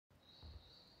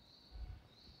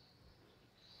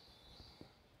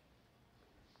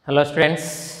Hello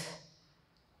students,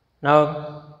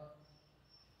 now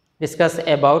discuss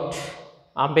about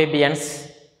amphibians.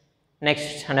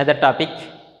 Next another topic,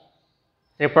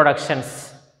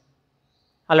 reproductions.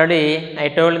 Already I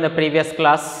told in the previous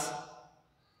class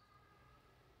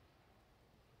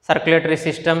circulatory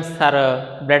systems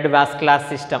or blood vascular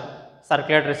system.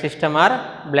 Circulatory system or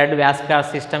blood vascular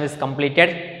system is completed.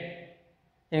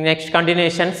 In next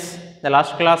continuations, the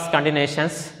last class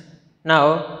continuations.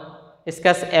 Now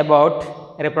discuss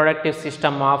about reproductive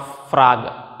system of frog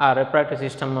or reproductive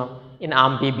system in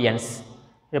amphibians.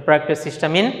 Reproductive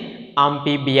system in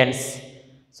amphibians.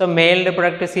 So male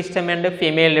reproductive system and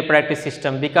female reproductive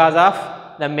system, because of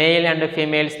the male and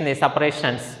females in the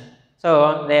separations.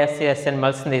 So they are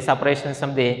animals in the separations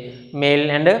of the male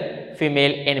and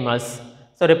female animals.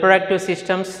 So reproductive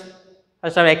systems,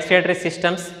 first of excretory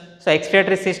systems. So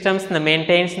excretory systems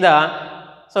maintains in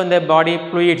the body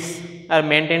fluids or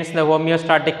maintains the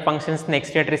homeostatic functions in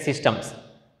excretory systems.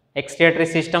 Excretory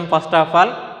system, first of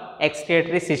all,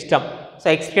 excretory system. So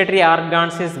excretory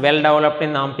organs is well developed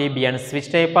in amphibians. Which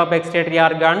type of excretory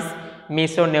organs?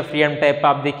 Mesonephrium type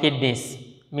of the kidneys.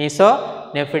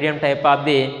 Mesonephrium type of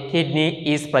the kidney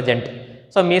is present.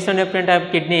 So mesonephrium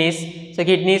type kidneys. So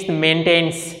kidneys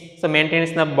maintains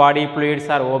the body fluids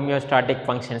or homeostatic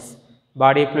functions.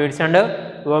 Body fluids and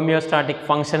homeostatic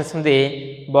functions in the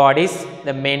bodies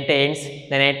that maintains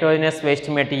the nitrogenous waste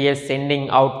material sending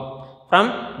out from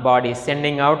bodies. Are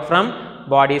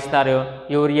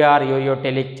urea or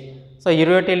ureotelic. So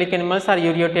ureotelic animals are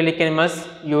ureotelic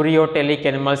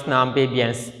animals in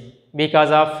amphibians.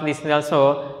 Because of this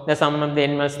also the some of the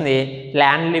animals in the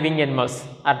land living animals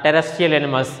are terrestrial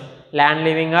animals. Land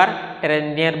living are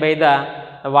nearby the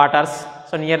waters.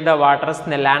 So near the waters,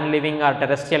 the land living or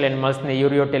terrestrial animals, the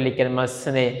ureotelic animals.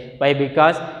 Why?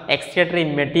 Because excretory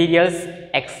materials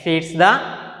excretes the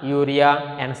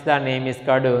urea, hence the name is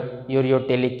called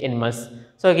ureotelic animals.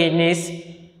 So kidneys.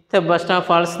 So first of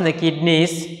all, the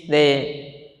kidneys,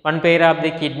 one pair of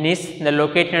the kidneys,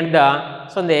 located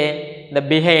the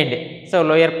behind. So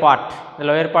lower part, the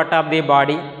lower part of the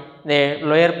body,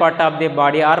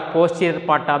 or posterior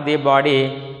part of the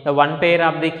body, the one pair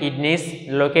of the kidneys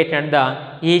located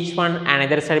each one on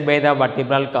either side by the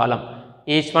vertebral column.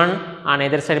 Each one on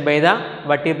either side by the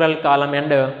vertebral column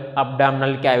and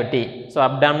abdominal cavity. So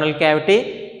abdominal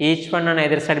cavity, each one on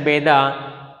either side by the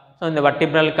in the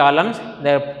vertebral columns,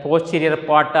 the posterior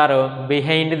part are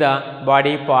behind the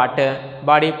body part.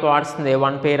 Body parts, the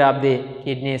one pair of the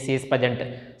kidneys is present.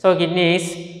 So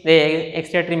kidneys, the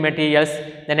excretory materials,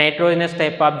 the nitrogenous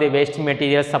type of the waste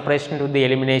materials separation to the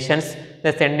eliminations,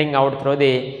 the sending out through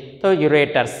the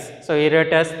ureters. So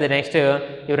ureters, the next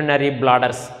urinary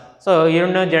bladders. So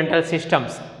urinogenital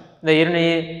systems. The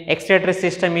urinary excretory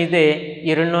system is the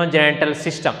urinogenital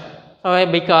system. So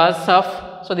because of,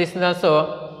 so this is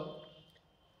also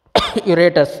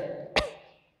ureters.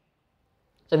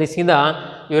 So this is the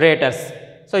ureters.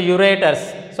 So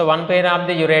ureters. So one pair of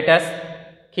the ureters,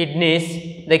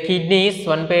 kidneys. The kidneys,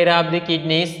 one pair of the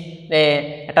kidneys,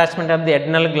 the attachment of the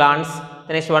adrenal glands.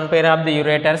 The next one pair of the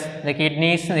ureters, the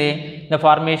kidneys, the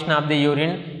formation of the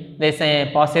urine. They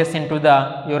passes into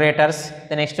the ureters.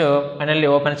 The next finally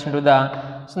opens into the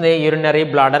urinary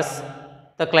bladders.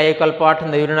 The cloacal part in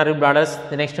the urinary bladders,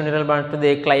 the next urinary bladder to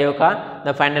the cloaca,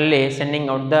 the finally sending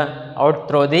out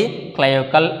through the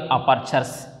cloacal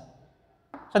apertures.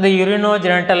 So the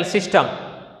urinogenital system,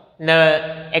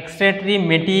 the excretory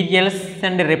materials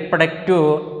and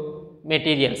reproductive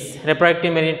materials.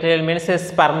 Reproductive material means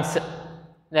sperms.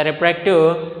 The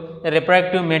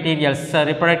reproductive materials,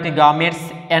 reproductive gametes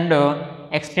and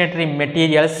excretory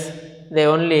materials,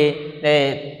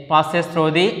 they passes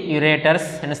through the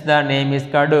ureters, hence the name is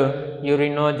called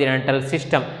urinogenital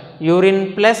system.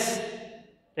 Urine plus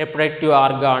reproductive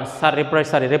organs or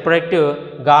reproductive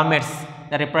gametes,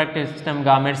 the reproductive system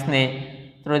gametes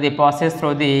through the passes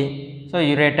through the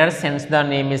ureters, hence the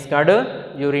name is called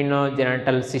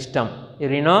urinogenital system.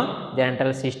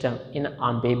 Urinogenital system in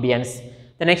amphibians.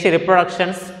 The next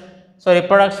reproductions. So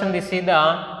reproduction, this is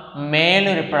the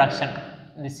male reproduction.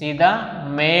 This is the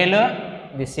male.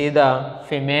 This is the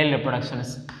female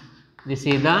reproductions. This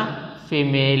is the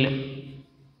female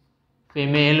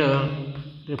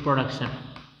reproduction.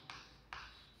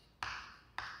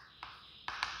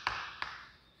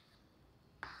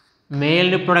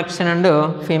 Male reproduction and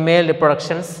female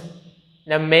reproductions.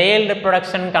 The male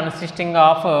reproduction consisting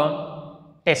of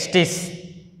testes.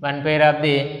 One pair of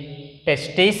the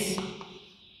testes.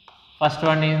 First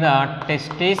one is the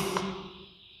testis.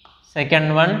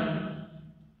 Second one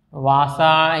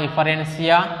vasa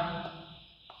efferentia,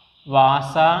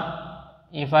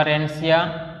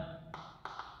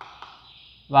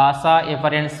 vasa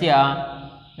efferentia.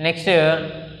 Next,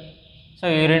 so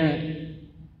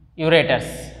ureters,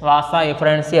 vasa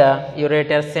efferentia,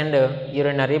 ureters and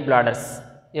urinary bladders.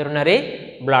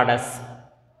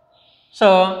 So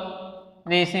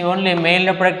this is only male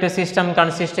reproductive system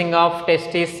consisting of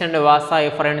testes and vasa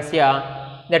efferentia.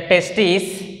 The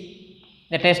testes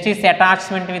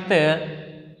attachment with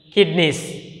kidneys.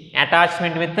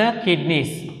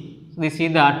 This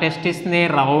is the testis in a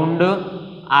round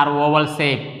or oval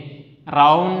shape.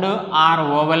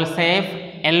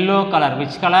 Yellow color.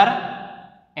 Which color?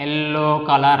 Yellow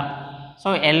color.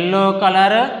 So yellow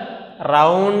color,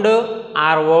 round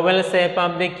or oval shape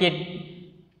of the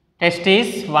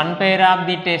testis, one pair of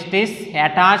the testis,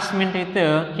 attachment with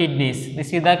kidneys.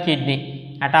 This is the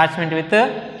kidney, attachment with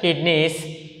kidneys.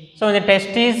 So the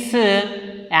testis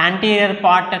anterior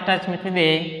part attachment with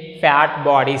the fat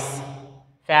bodies.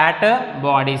 The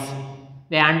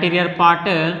anterior part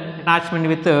attachment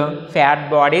with fat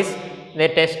bodies. The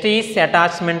testis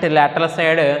attachment lateral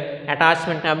side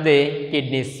attachment of the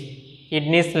kidneys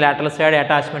lateral side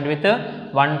attachment with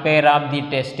one pair of the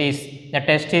testis. The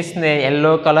testis in the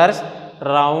yellow colors,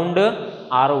 round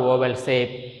or oval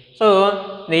shape.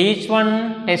 So the each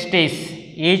one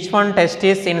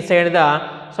testis inside the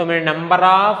so many number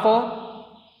of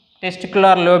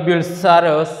testicular lobules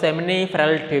are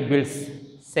seminiferal tubules.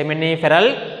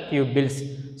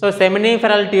 So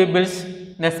seminiferal tubules,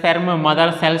 the sperm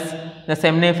mother cells, the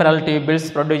seminiferal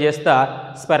tubules produces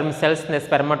the sperm cells, the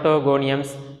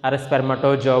spermatogoniums or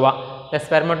spermatozoa. The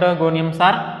spermatogoniums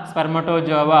or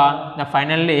spermatozoa, the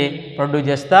finally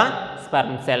produces the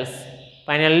sperm cells.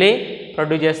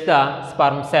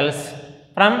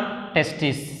 From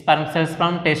testis.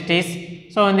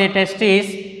 So in the testis,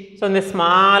 so in the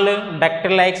small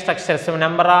duct-like structures, so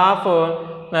number of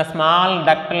the small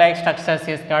duct-like structures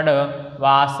is called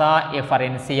vasa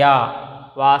efferentia.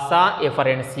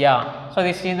 So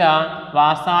this is the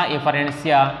vasa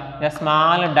efferentia, the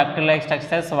small duct-like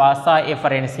structures, vasa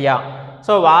efferentia.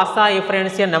 So vasa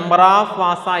efferentia, number of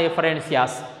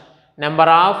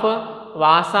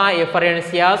vasa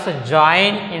efferentias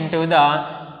join into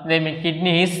the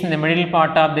kidneys, in the middle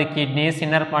part of the kidneys,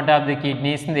 inner part of the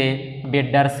kidneys, in the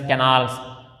Bidder's canals.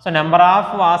 So number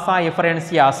of vasa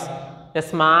efferentias, the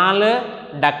small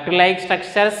duct-like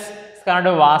structures is called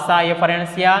vasa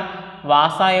efferentia.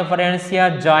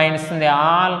 Joins in the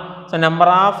all. So number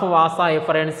of vasa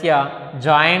efferentia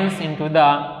joins into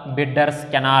the Bidder's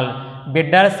canal.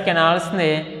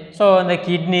 So the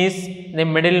kidneys, the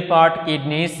middle part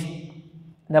kidneys,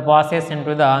 the passes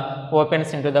into the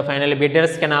opens into the finally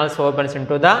Bidder's canals opens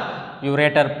into the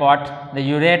ureter part. The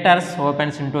ureters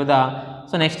opens into the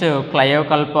so next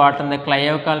clavicle part, and the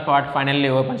clavicle part finally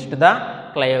opens to the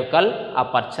clavicle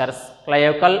apertures.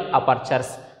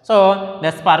 So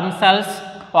the sperm cells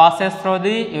passes through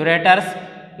the ureters.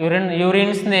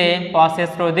 Urines passes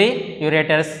through the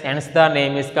ureters, hence the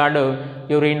name is called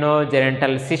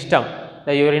urinogenital system.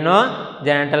 The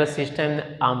urinogenital system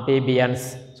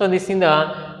amphibians. So this is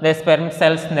the sperm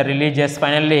cells in the releases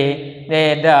finally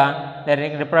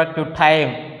the reproductive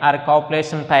time or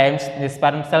copulation times, the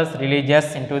sperm cells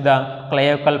releases into the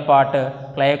clavicle part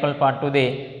to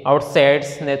the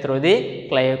outsides through the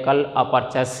clavicle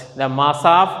apertures. The mass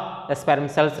of the sperm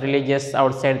cells releases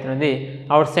outside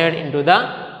into the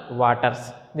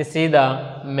waters. This is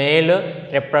the male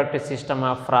reproductive system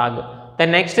of frog. The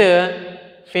next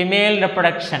female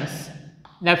reproductions.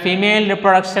 The female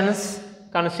reproductions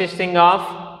consisting of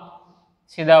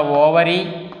see the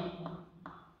ovary,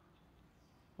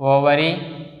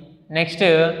 next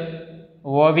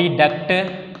oviduct,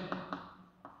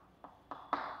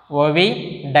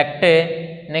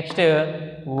 next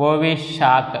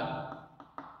ovishac.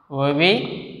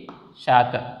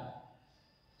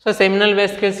 So seminal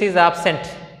vesicles is absent.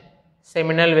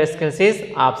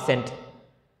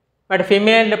 But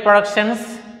female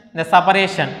reproductions, the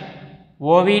separation,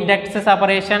 oviduct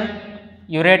separation,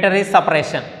 ureter is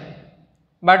separation.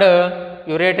 But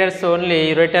ureters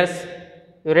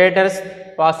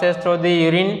passes through the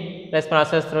urine,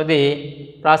 passes through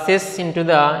the process into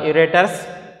the ureters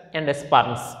and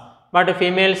sperms. But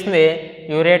females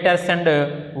ureters and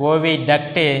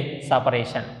oviduct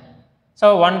separation.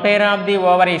 So one pair of the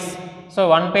ovaries. The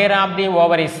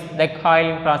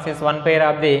coiling process, one pair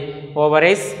of the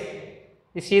ovaries.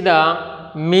 You see the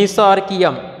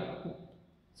mesorchium.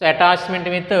 So attachment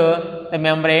with the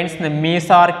membranes, the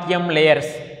mesorchium layers.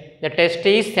 The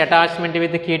testes attachment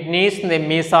with the kidneys, the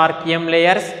mesorchium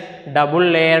layers, double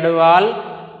layered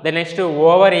wall. The next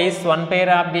ovaries, one pair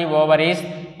of the ovaries,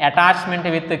 attachment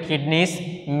with the kidneys,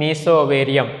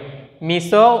 mesovarium.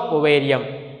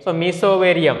 So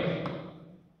mesovarium.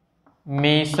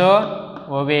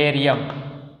 meso-ovarium.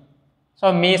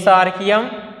 So mesorchium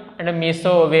and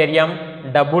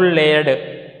meso-ovarium, double layered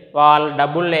wall,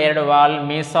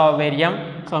 meso-ovarium.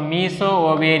 So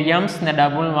meso-ovariums, the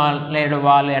double layered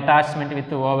wall attachment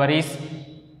with ovaries,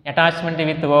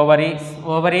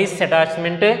 ovaries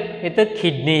attachment with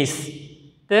kidneys.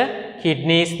 The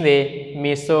kidneys, the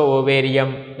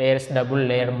meso-ovarium layers, double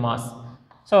layered mass.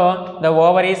 So the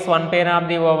ovaries, one pair of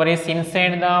the ovaries,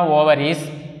 inside the ovaries,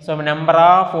 so number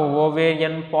of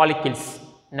ovarian follicles,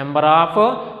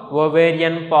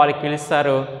 are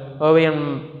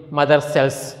ovarian mother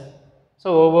cells.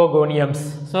 So ovogoniums,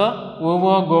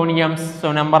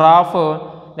 so number of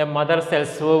the mother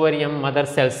cells, ovarian mother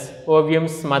cells,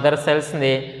 oviums mother cells,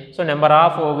 so number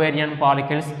of ovarian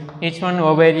follicles, each one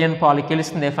ovarian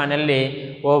follicles, they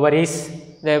finally ovaries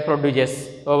they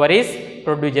produces,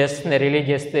 they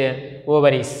releases the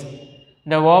ovaries.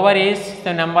 The ovaries,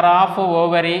 the number of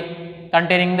ovary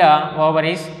containing the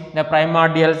ovaries, the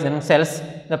primordial germ cells,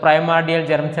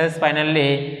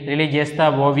 finally releases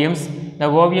the oviums. The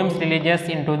oviums releases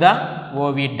into the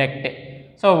oviduct.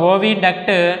 So oviduct,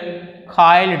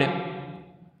 coiled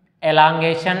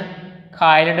elongation,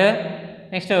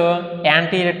 next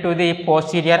anterior to the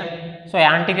posterior. So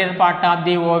anterior part of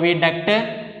the oviduct,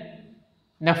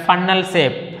 the funnel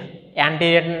shape,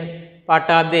 anterior part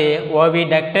of the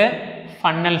oviduct,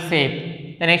 funnel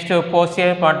shape. The next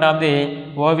posterior part of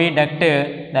the oviduct,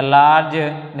 the large,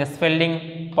 the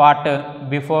swelling part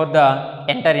before the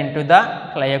enter into the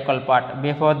cliacal part.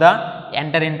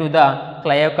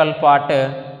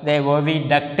 The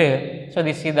oviduct. So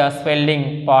this is the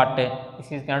swelling part.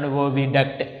 This is called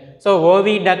oviduct. So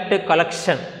oviduct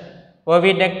collection.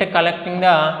 Collecting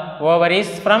the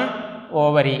ovaries from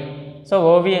ovary. So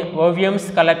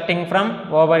oviums collecting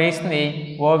from ovaries,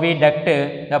 the oviduct,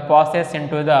 the passes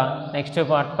into the next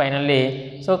part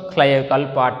finally. So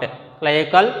cliacal part.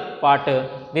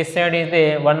 This side is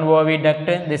the one oviduct,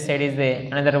 this side is the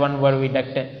another one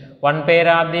oviduct. One pair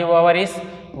of the ovaries,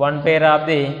 one pair of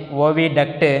the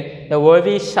oviduct. The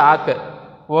ovishac.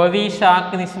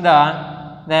 This is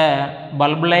the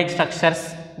bulb-like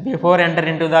structures before enter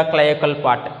into the cliacal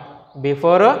part.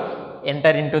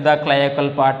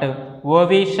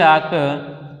 Ovishac,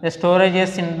 the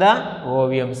storages in the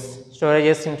oviums.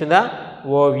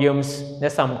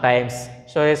 Sometimes.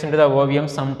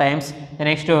 The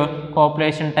next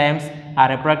copulation times or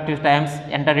reproductive times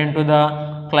enter into the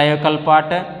cliacal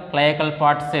part.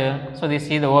 So this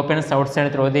is the opens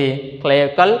outside through the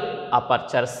cliacal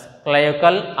apertures.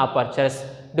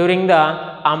 During the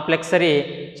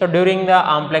amplexary,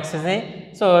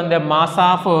 so the mass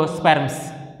of sperms,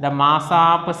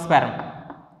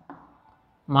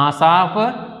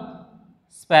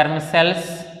 sperm cells,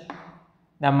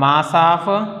 the mass of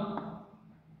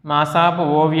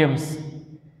oviums,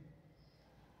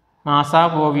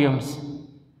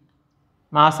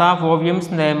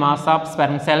 the mass of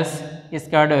sperm cells is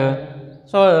called.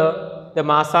 So the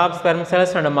mass of sperm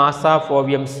cells and mass of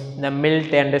oviums, the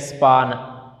milt and spawn.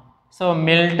 So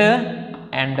milt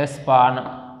and spawn.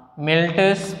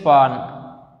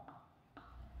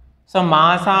 So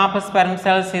mass of sperm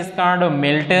cells is called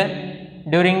milt.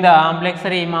 During the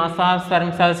amplexary, mass of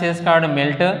sperm cells is called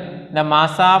milt. The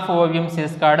mass of oviums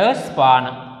is called spawn.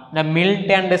 The milt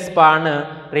and spawn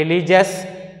releases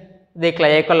the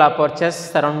cliacal apertures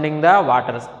surrounding the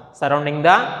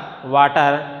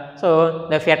water. So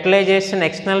the fertilization,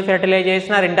 external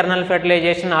fertilization or internal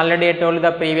fertilization, already I told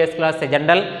the previous class, the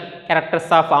general characters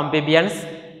of amphibians.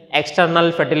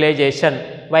 External fertilization.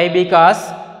 Why? Because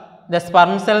the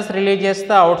sperm cells releases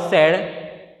the outside,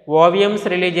 oviums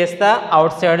releases the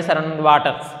outside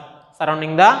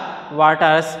surrounding the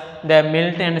waters, the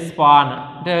milt and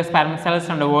spawn, the sperm cells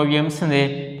and oviums,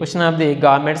 the position of the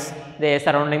gametes, they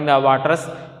surrounding the waters.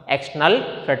 External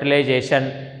fertilization.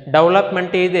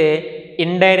 Development is the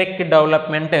indirect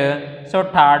development. So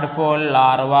tadpole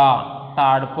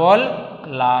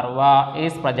larva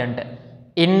is present.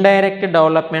 Indirect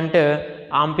development,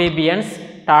 amphibians,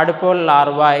 tadpole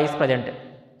larva is present.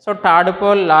 So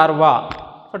tadpole larva.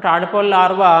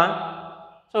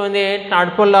 So in the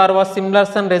tadpole larva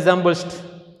similars and resembles.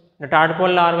 The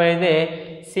tadpole larva is the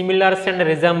similars and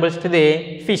resembles to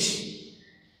the fish.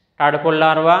 Tadpole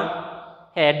larva,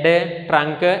 head,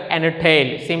 trunk and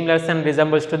tail, similars and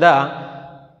resembles to the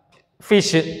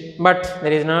fish, but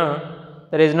there is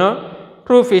no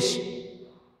true fish,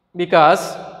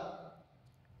 because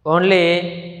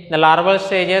only the larval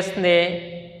stages,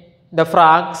 the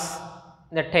frogs,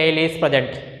 the tail is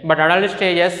present, but adult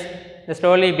stages, the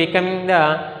slowly becoming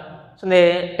the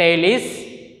tail is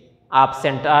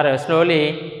absent or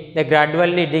slowly they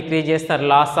gradually decreases the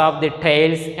loss of the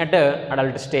tails at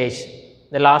adult stage.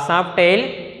 The loss of tail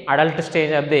adult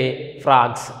stage of the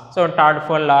frogs. So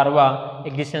tadpole larva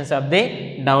existence of the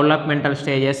developmental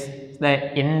stages, the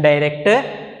indirect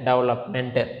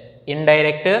development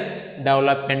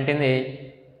in the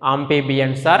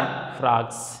amphibians or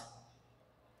frogs.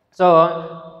 So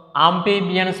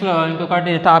ఆంఫీబియన్స్లో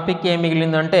ఇంకొకటి topic ఏం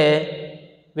మిగిలిందంటే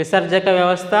విసర్జక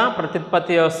వ్యవస్థ,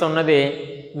 ప్రత్యుత్పత్తి వ్యవస్థ ఉన్నది.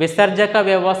 విసర్జక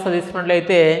వ్యవస్థ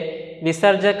తీసుకున్నట్లయితే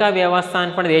విసర్జక వ్యవస్థ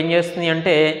అనేది ఏం చేస్తుంది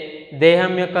అంటే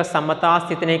దేహం యొక్క సమతా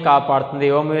స్థితిని కాపాడుతుంది,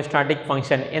 హోమియోస్టాటిక్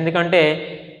ఫంక్షన్. ఎందుకంటే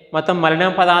మొత్తం మలిన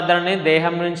పదార్థాలని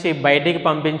దేహం నుంచి బయటికి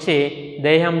పంపించి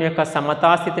దేహం యొక్క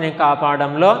సమతా స్థితిని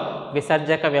కాపాడడంలో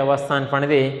విసర్జక వ్యవస్థ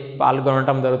అనేది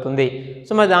పాల్గొనడం జరుగుతుంది.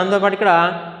 సో మరి దాంతోపాటు ఇక్కడ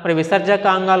మరి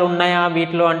విసర్జకాంగాలు ఉన్నాయా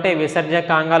వీటిలో అంటే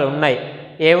విసర్జకాంగాలు ఉన్నాయి.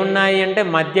 ఏమున్నాయి అంటే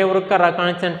మధ్యవృక్క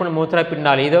రకానికి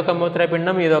మూత్రపిండాలు, ఇదొక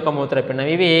మూత్రపిండం, ఇదొక మూత్రపిండం,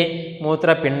 ఇవి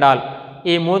మూత్రపిండాలు.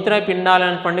 ఈ మూత్రపిండాలు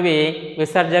అనేటువంటివి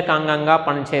విసర్జకాంగంగా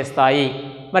పనిచేస్తాయి.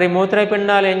 మరి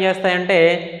మూత్రపిండాలు ఏం చేస్తాయంటే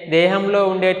దేహంలో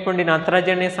ఉండేటువంటి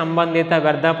నత్రజని సంబంధిత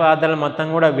వ్యర్థ పదార్థాలు మొత్తం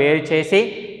కూడా వేరు చేసి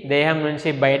దేహం నుంచి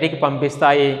బయటికి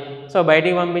పంపిస్తాయి. సో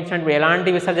బయటికి పంపించినప్పుడు ఎలాంటి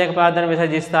విసర్జక పదార్థాన్ని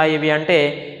విసర్జిస్తాయి ఇవి అంటే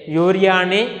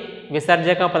యూరియాని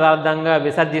విసర్జక పదార్థంగా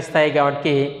విసర్జిస్తాయి.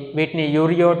 కాబట్టి వీటిని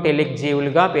యూరియోటెలిక్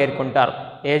జీవులుగా పేర్కొంటారు.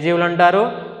 ఏ జీవులు అంటారు?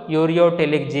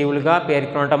 యూరియోటెలిక్ జీవులుగా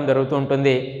పేర్కొనడం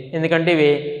జరుగుతుంటుంది. ఎందుకంటే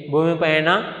ఇవి భూమిపైన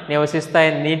నివసిస్తాయి,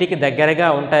 నీటికి దగ్గరగా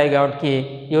ఉంటాయి కాబట్టి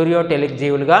యూరియోటెలిక్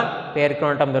జీవులుగా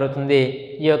పేర్కొనడం జరుగుతుంది.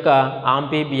 ఈ యొక్క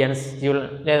ఆంఫీబియన్స్ జీవులు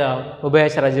లేదా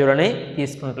ఉభయచర జీవులని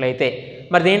తీసుకున్నట్లయితే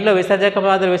మరి దీంట్లో విసర్జక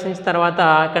పదార్థాలు విసర్జించిన తర్వాత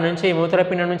ఇక్కడ నుంచి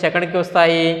మూత్రపిండం నుంచి ఎక్కడికి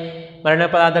వస్తాయి? మలిన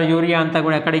పదార్థాలు యూరియా అంతా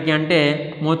కూడా ఎక్కడికి అంటే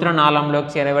మూత్రనాళంలోకి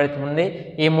చేరవేస్తుంది.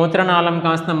 ఈ మూత్రనాళం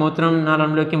కాస్త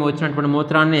మూత్రనాళంలోకి వచ్చినటువంటి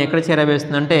మూత్రాన్ని ఎక్కడ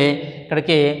చేరవేస్తుందంటే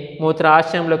ఇక్కడికి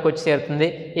మూత్రాశయంలోకి వచ్చి చేరుతుంది.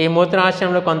 ఈ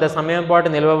మూత్రాశయంలో కొంత సమయం పాటు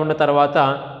నిల్వ ఉన్న తర్వాత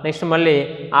నెక్స్ట్ మళ్ళీ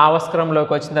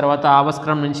ఆవస్కరంలోకి వచ్చిన తర్వాత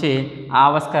ఆవస్కరం నుంచి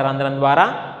ఆవస్కర రంధ్రం ద్వారా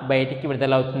బయటికి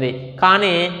విడుదలవుతుంది.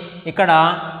 కానీ ఇక్కడ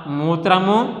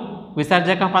మూత్రము,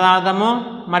 విసర్జక పదార్థము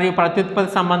మరియు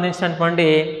ప్రత్యుత్పత్తి సంబంధించినటువంటి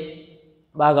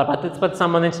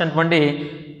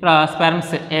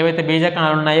స్పెర్మ్స్ ఏవైతే బీజ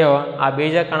కణాలు ఉన్నాయో ఆ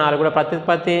బీజ కణాలు కూడా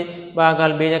ప్రత్యుత్పత్తి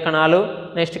భాగాలు బీజ కణాలు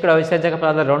నెక్స్ట్ ఇక్కడ విసర్జక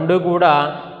పదార్థాలు రెండు కూడా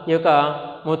ఈ యొక్క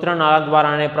మూత్రనాళ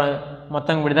ద్వారానే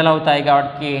మొత్తం విడుదలవుతాయి.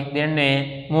 కాబట్టి దీన్ని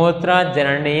మూత్ర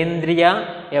జననేంద్రియ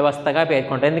వ్యవస్థగా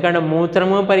పేర్కొంటారు. ఎందుకంటే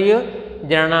మూత్రము మరియు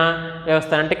జనన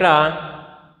వ్యవస్థ అంటే ఇక్కడ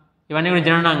ఇవన్నీ కూడా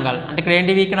జననాంగాలు. అంటే ఇక్కడ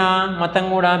ఏంటివి? ఇక్కడ మొత్తం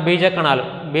కూడా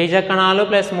బీజ కణాలు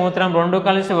ప్లస్ మూత్రం రెండు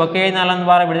కలిసి ఒకే నాళం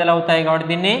ద్వారా విడుదలవుతాయి. కాబట్టి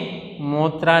దీన్ని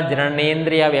మూత్ర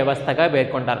జననేంద్రియ వ్యవస్థగా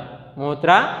పేర్కొంటారు. మూత్ర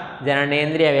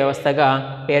జననేంద్రియ వ్యవస్థగా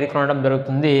పేర్కొనడం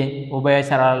జరుగుతుంది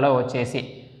ఉభయచరాలలో వచ్చేసి.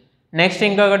 నెక్స్ట్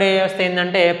ఇంకొకటి వ్యవస్థ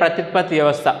ఏంటంటే ప్రత్యుత్పత్తి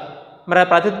వ్యవస్థ. మరి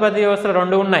ప్రత్యుత్పత్తి వ్యవస్థలు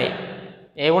రెండు ఉన్నాయి.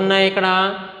 ఏమున్నాయి ఇక్కడ?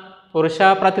 పురుష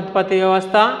ప్రత్యుత్పత్తి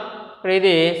వ్యవస్థ,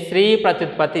 ఇది స్త్రీ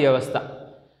ప్రత్యుత్పత్తి వ్యవస్థ.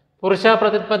 పురుష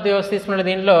ప్రత్యుత్పత్తి వ్యవస్థ తీసుకున్న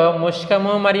దీంట్లో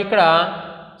ముష్కము మరియు ఇక్కడ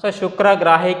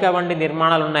శుక్రగ్రాహిక వంటి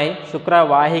నిర్మాణాలు ఉన్నాయి.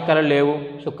 శుక్రవాహికలు లేవు,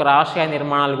 శుక్రాశయ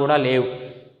నిర్మాణాలు కూడా లేవు.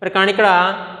 మరి కానీ ఇక్కడ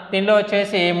దీనిలో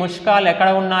వచ్చేసి ముష్కాలు ఎక్కడ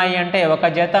ఉన్నాయి అంటే ఒక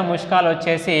జత ముష్కాలు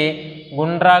వచ్చేసి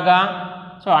గుండ్రగా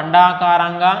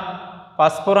అండాకారంగా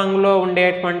పసుపు రంగులో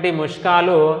ఉండేటువంటి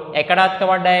ముష్కాలు ఎక్కడ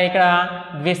అతకబడ్డాయి? ఇక్కడ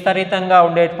ద్విస్తరితంగా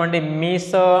ఉండేటువంటి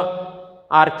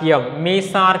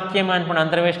మీసార్క్యం అనేటువంటి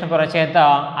అంతర్వేషణ పొర చేత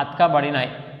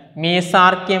అతకబడినాయి.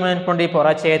 మీసార్క్యం అనేటువంటి పొర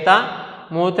చేత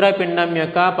మూత్రపిండం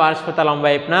యొక్క పార్శ్వతలం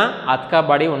వైపున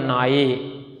అతకబడి ఉన్నాయి.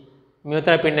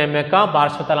 మూత్రపిండం యొక్క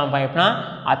పార్శ్వతలం వైపున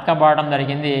అతకబడడం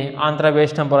జరిగింది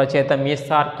ఆంత్రవేష్టం పొర చేత,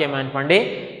 మీసార్క్యం అనేటువంటి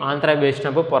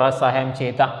ఆంత్రవేష్టపు పొర సహాయం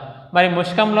చేత. మరి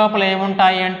ముష్కం లోపల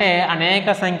ఏముంటాయి అంటే అనేక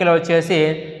సంఖ్యలో వచ్చేసి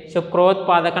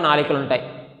శుక్రోత్పాదక నాళికలు ఉంటాయి.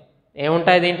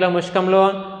 ఏముంటాయి దీంట్లో ముష్కంలో?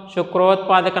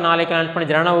 శుక్రోత్పాదక నాళికలు అనేటువంటి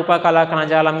జనన ఉపకళ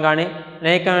కణజాలం కానీ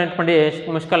అనేకమైనటువంటి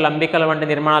ముష్క లంబికల వంటి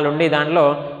నిర్మాణాలు ఉండి దాంట్లో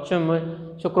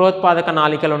శుక్రోత్పాదక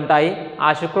నాళికలు ఉంటాయి. ఆ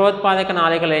శుక్రోత్పాదక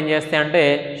నాళికలు ఏం చేస్తాయంటే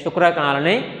శుక్ర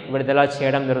కణాలని విడుదల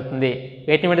చేయడం జరుగుతుంది.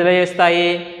 వీటిని విడుదల చేస్తాయి?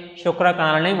 శుక్ర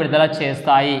కణాలని విడుదల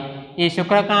చేస్తాయి. ఈ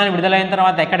శుక్ర కణాలు విడుదలైన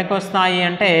తర్వాత ఎక్కడికి వస్తాయి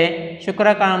అంటే శుక్ర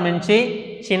కణం నుంచి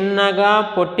చిన్నగా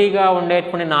పొట్టిగా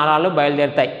ఉండేటువంటి నాళాలు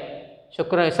బయలుదేరుతాయి.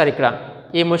 ఇక్కడ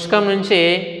ఈ ముష్కం నుంచి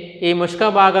ఈ ముష్క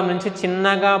భాగం నుంచి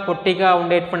చిన్నగా పొట్టిగా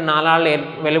ఉండేటువంటి నాళాలు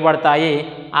వెలువడతాయి.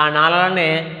 ఆ నాళాలనే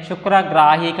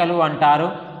శుక్రగ్రాహికలు అంటారు.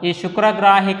 ఈ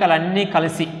శుక్రగ్రాహికలన్నీ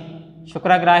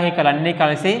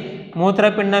కలిసి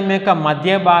మూత్రపిండం యొక్క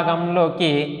మధ్య భాగంలోకి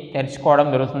తెరుచుకోవడం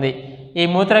జరుగుతుంది. ఈ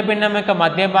మూత్రపిండం యొక్క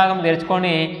మధ్య భాగం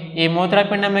తెరుచుకొని ఈ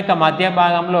మూత్రపిండం యొక్క మధ్య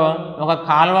భాగంలో ఒక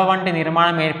కాల్వ వంటి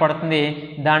నిర్మాణం ఏర్పడుతుంది.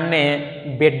 దాన్నే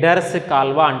బిడ్డర్స్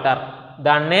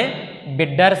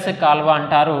కాల్వ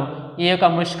అంటారు. ఈ యొక్క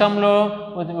ముష్కంలో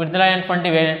విడుదలైనటువంటి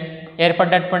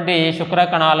ఏర్పడ్డటువంటి శుక్ర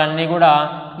కణాలన్నీ కూడా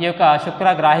ఈ యొక్క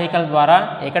శుక్రగ్రాహికల ద్వారా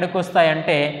ఎక్కడికి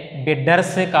వస్తాయంటే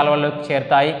బిడ్డర్స్ కాలువలోకి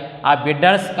చేరుతాయి. ఆ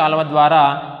బిడ్డర్స్ కాలువ ద్వారా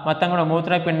మొత్తం కూడా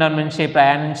మూత్రపిండం నుంచి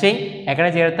ప్రయాణించి ఎక్కడ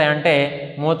చేరుతాయంటే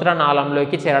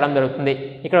మూత్రనాళంలోకి చేరడం జరుగుతుంది.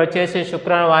 ఇక్కడ వచ్చేసి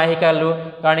శుక్రవాహికలు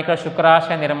కానీ ఇక్కడ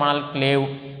శుక్రాశయ నిర్మాణాలు లేవు.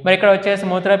 మరి ఇక్కడ వచ్చేసి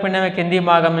మూత్రపిండం కింది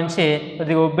భాగం నుంచి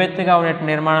కొద్దిగా ఉబ్బెత్తుగా ఉండే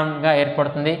నిర్మాణంగా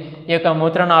ఏర్పడుతుంది. ఈ యొక్క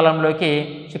మూత్రనాళంలోకి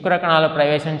శుక్రకణాలు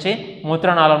ప్రవేశించి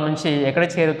మూత్రనాళం నుంచి ఎక్కడ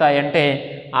చేరుతాయంటే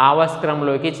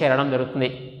ఆవస్కరంలోకి చేరడం జరుగుతుంది.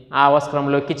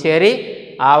 ఆవస్కరంలోకి చేరి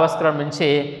ఆవస్కరం నుంచి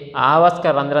ఆవస్క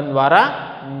రంధ్రం ద్వారా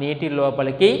నీటి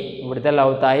లోపలికి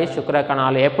విడుదలవుతాయి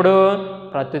శుక్రకణాలు. ఎప్పుడు?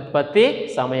 ప్రత్యుత్పత్తి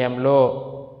సమయంలో.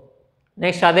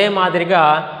 నెక్స్ట్ అదే మాదిరిగా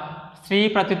స్త్రీ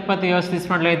ప్రత్యుత్పత్తి వ్యవస్థ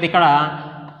తీసుకున్నట్లయితే ఇక్కడ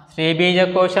స్త్రీబీజ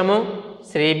కోశము,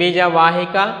 స్త్రీబీజ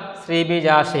వాహిక,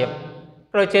 స్త్రీబీజాశయం.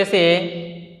 ఇక్కడ వచ్చేసి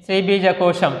స్త్రీబీజ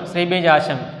కోశం,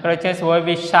 స్త్రీబీజాశయం. ఇక్కడ వచ్చేసి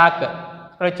ఓవి శాక్,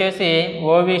 ఇక్కడ వచ్చేసి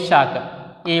ఓవి శాక్.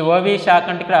 ఈ ఓవి శాక్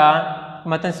అంటే ఇక్కడ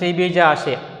మొత్తం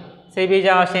స్త్రీబీజాశయం.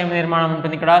 స్త్రీబీజాశయం నిర్మాణం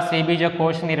ఉంటుంది. ఇక్కడ స్త్రీబీజ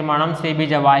కోశ నిర్మాణం,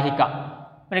 స్త్రీబీజ వాహిక.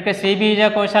 మరి ఇక్కడ స్త్రీబీజ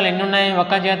కోశాలు ఎన్ని ఉన్నాయి?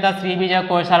 ఒక జత స్త్రీబీజ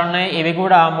కోశాలు ఉన్నాయి. ఇవి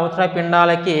కూడా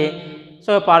మూత్రపిండాలకి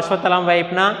పార్శ్వతలం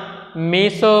వైపున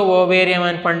మీసో ఓవేరియం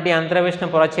అనేటువంటి అంతర్విష్ణ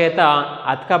పొర చేత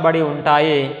అతకబడి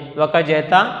ఉంటాయి ఒక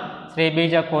జత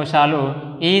స్త్రీబీజ కోశాలు.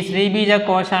 ఈ స్త్రీబీజ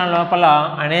కోశాల లోపల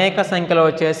అనేక సంఖ్యలో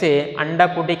వచ్చేసి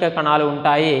అండపుటిక కణాలు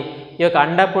ఉంటాయి. ఈ యొక్క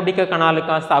అండపుటిక కణాలు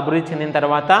కాస్త అభివృద్ధి చెందిన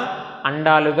తర్వాత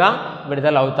అండాలుగా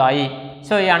విడుదలవుతాయి.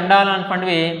 సో ఈ అండాలు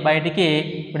అనేటువంటివి బయటికి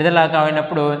విడుదల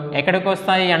కావినప్పుడు ఎక్కడికి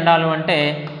వస్తాయి అండాలు అంటే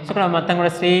ఇక్కడ మొత్తం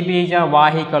కూడా స్త్రీబీజ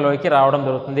వాహికలోకి రావడం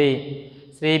జరుగుతుంది.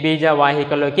 స్త్రీబీజ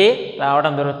వాహికలోకి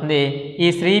రావడం జరుగుతుంది. ఈ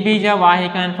స్త్రీబీజ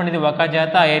వాహిక అనేటువంటిది ఒక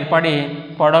జత ఏర్పడి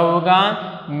పొడవుగా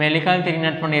మెలికలు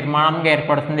తిరిగినటువంటి నిర్మాణంగా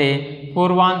ఏర్పడుతుంది.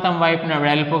 పూర్వాంతం వైపున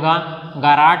వెడల్పుగా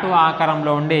గరాటు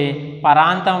ఆకారంలో ఉండి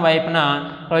పరాంతం వైపున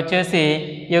వచ్చేసి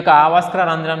ఈ యొక్క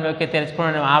ఆవస్కరంలోకి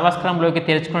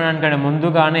తెరుచుకోవడానికి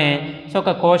ముందుగానే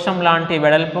ఒక కోశం లాంటి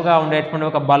వెడల్పుగా ఉండేటువంటి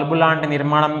ఒక బల్బు లాంటి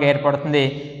నిర్మాణంగా ఏర్పడుతుంది.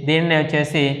 దీనిని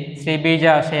వచ్చేసి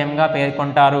స్త్రీబీజాశయంగా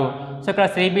పేర్కొంటారు. సో ఇక్కడ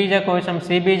స్త్రీబీజ కోశం,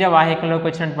 స్త్రీబీజ వాహికలోకి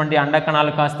వచ్చినటువంటి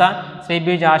అండకణాలు కాస్త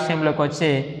స్త్రీబీజాశయంలోకి వచ్చి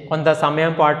కొంత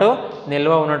సమయం పాటు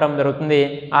నిల్వ ఉండటం జరుగుతుంది.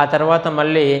 ఆ తర్వాత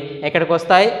మళ్ళీ ఎక్కడికి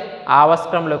వస్తాయి?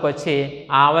 ఆవస్కరంలోకి వచ్చి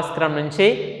ఆవస్కరం నుంచి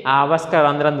ఆవస్క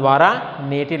రంధ్రం ద్వారా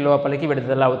నీటి లోపలికి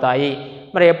విడుదలవుతాయి.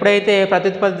 మరి ఎప్పుడైతే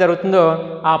ప్రత్యుత్పత్తి జరుగుతుందో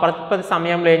ఆ ప్రత్యుత్పత్తి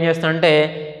సమయంలో ఏం చేస్తుందంటే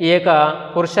ఈ యొక్క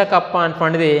పురుష కప్ప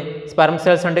అనేటువంటిది స్పెర్మ్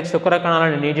సెల్స్ అంటే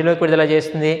శుక్రకణాలను నీటిలోకి విడుదల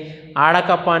చేస్తుంది.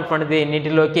 ఆడకప్ప అనేటువంటిది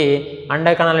నీటిలోకి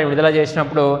అండకణాలను విడుదల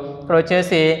చేసినప్పుడు ఇక్కడ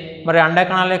వచ్చేసి మరి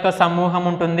అండకణాల యొక్క సమూహం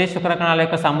ఉంటుంది, శుక్రకణాల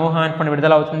యొక్క సమూహం అనేటువంటి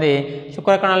విడుదల అవుతుంది.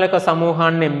 శుక్రకణాల యొక్క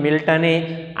సమూహాన్ని మిల్ట్ అని,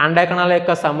 అండకణాల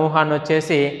యొక్క సమూహాన్ని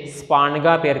వచ్చేసి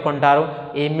స్పాన్గా పేర్కొంటారు.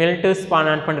 ఈ మిల్ట్ స్పాన్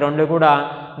అనేటువంటి రెండు కూడా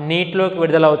నీటిలోకి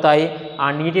విడుదలవుతాయి. ఆ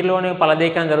నీటిలోనే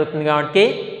ఫలదీకరణ జరుగుతుంది కాబట్టి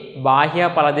బాహ్య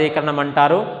ఫలదీకరణం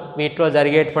అంటారు. వీటిలో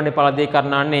జరిగేటువంటి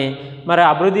ఫలదీకరణాన్ని మరి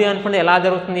అభివృద్ధి అనుకుంటే ఎలా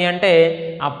జరుగుతుంది అంటే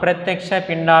అప్రత్యక్ష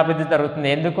పిండాభివృద్ధి జరుగుతుంది.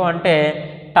 ఎందుకు అంటే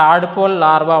టాడ్పోల్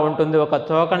లార్వా ఉంటుంది, ఒక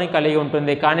తోకని కలిగి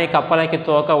ఉంటుంది, కానీ కప్పలకి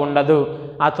తోక ఉండదు.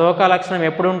 ఆ తోక లక్షణం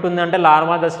ఎప్పుడు ఉంటుంది అంటే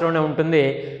లార్వా దశలోనే ఉంటుంది.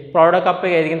 ప్రౌఢకప్ప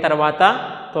ఎదిగిన తర్వాత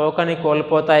తోకని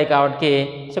కోల్పోతాయి కాబట్టి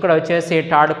ఇక్కడ వచ్చేసి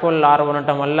టాడ్పోల్ లార్వా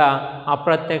ఉండటం వల్ల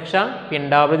అప్రత్యక్ష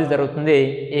పిండాభివృద్ధి జరుగుతుంది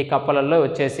ఈ కప్పలలో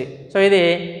వచ్చేసి. సో ఇది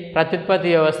ప్రత్యుత్పత్తి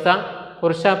వ్యవస్థ,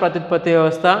 పురుష ప్రత్యుత్పత్తి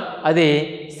వ్యవస్థ, అది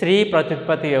స్త్రీ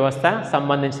ప్రత్యుత్పత్తి వ్యవస్థ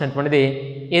సంబంధించినటువంటిది.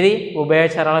 ఇది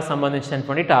ఉభయచరాలకు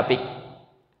సంబంధించినటువంటి టాపిక్.